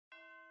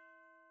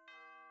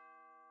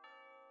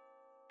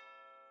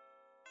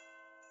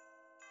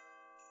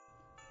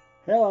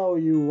Hello,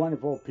 you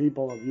wonderful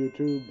people of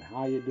YouTube.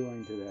 How you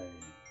doing today?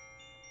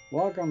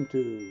 Welcome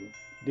to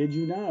Did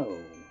You Know?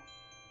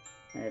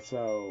 And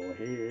so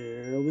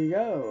here we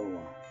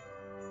go.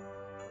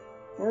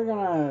 We're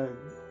gonna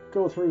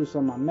go through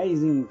some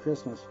amazing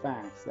Christmas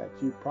facts that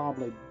you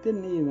probably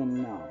didn't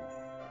even know.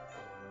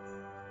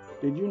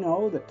 Did you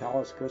know the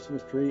tallest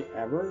Christmas tree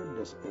ever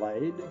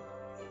displayed?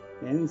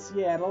 In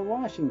Seattle,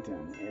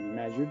 Washington. It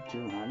measured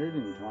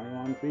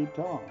 221 feet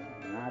tall,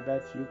 and I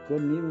bet you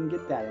couldn't even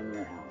get that in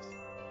your house.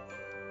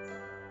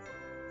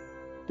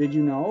 Did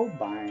you know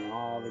buying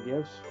all the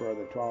gifts for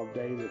the 12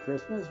 days of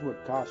Christmas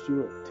would cost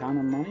you a ton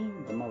of money,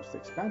 the most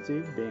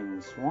expensive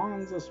being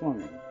Swans a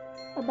swimming,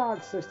 about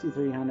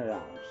 $6,300.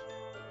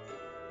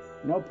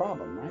 No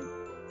problem, right?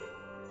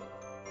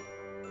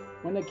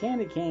 When the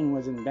candy cane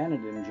was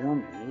invented in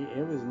Germany,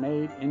 it was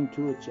made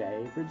into a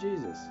J for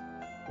Jesus.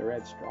 The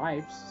red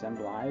stripes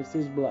symbolized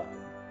his blood.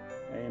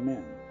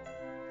 Amen.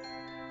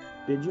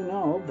 Did you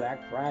know Black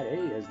Friday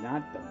is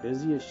not the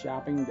busiest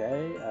shopping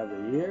day of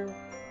the year?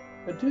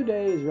 The 2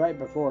 days right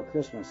before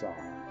Christmas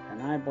are,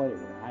 and I believe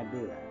it, I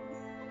do that.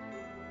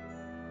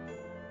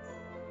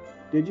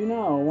 Did you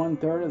know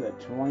 1/3 of the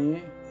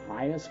 20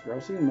 highest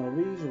grossing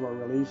movies were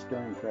released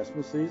during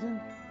Christmas season?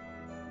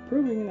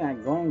 Proving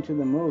that going to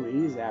the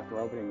movies after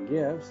opening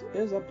gifts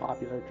is a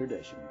popular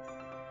tradition.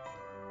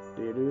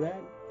 Do you do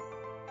that?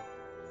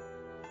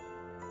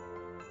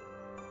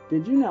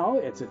 Did you know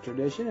it's a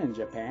tradition in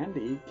Japan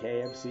to eat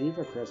KFC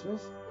for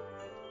Christmas?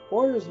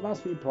 Orders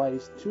must be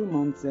placed 2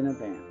 months in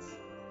advance.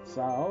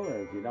 So,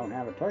 if you don't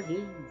have a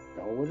turkey,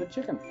 go with a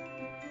chicken.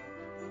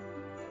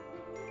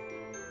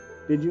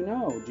 Did you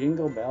know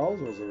Jingle Bells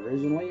was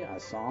originally a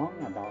song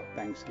about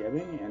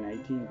Thanksgiving in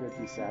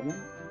 1857?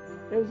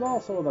 It was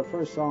also the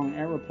first song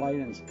ever played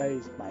in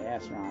space by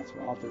astronauts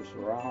Walter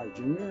Schirra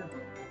Jr.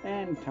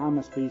 and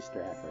Thomas B.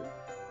 Stratford.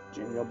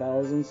 Jingle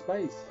Bells in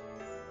Space.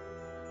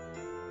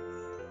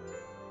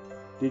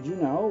 Did you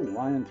know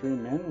 1 in 3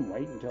 men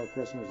wait until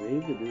Christmas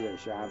Eve to do their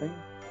shopping?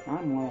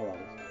 I'm one of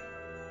those.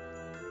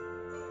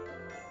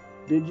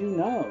 Did you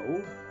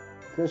know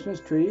Christmas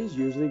trees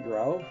usually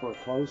grow for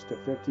close to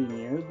 15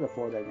 years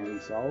before they can be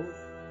sold?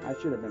 I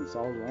should have been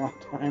sold a long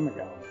time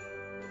ago.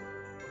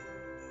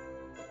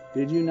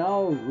 Did you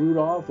know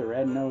Rudolph the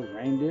Red-Nosed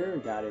Reindeer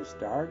got his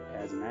start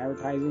as an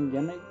advertising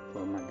gimmick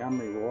for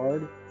Montgomery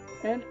Ward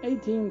in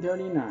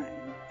 1839?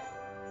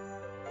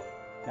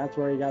 That's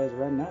where he got his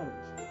red nose.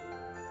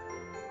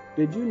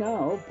 Did you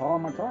know Paul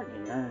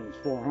McCartney earns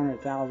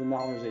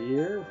 $400,000 a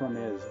year from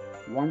his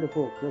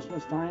wonderful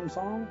Christmas time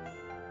song,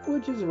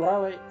 which is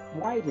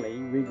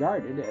widely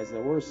regarded as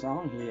the worst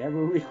song he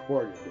ever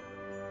recorded?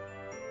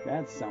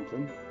 That's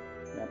something,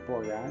 that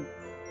poor guy.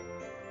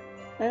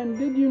 And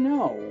did you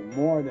know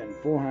more than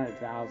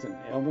 400,000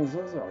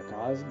 illnesses are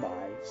caused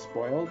by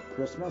spoiled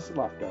Christmas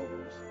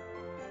leftovers?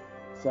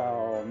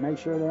 So make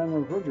sure they're in the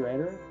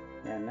refrigerator,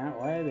 and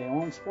that way they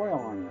won't spoil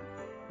on you,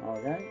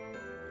 okay?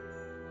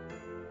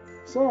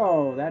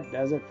 So that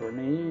does it for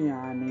me.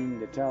 I mean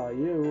to tell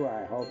you,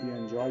 I hope you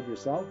enjoyed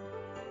yourself.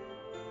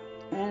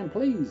 And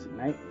please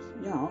write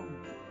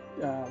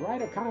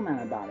a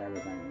comment about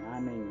everything. I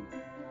mean,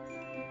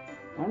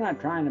 I'm not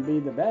trying to be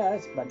the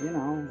best, but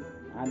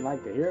I'd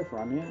like to hear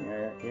from you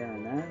here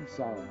and there.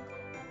 So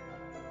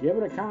give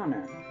it a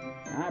comment.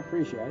 I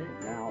appreciate it.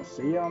 And I'll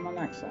see you on the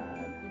next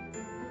side.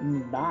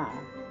 Bye.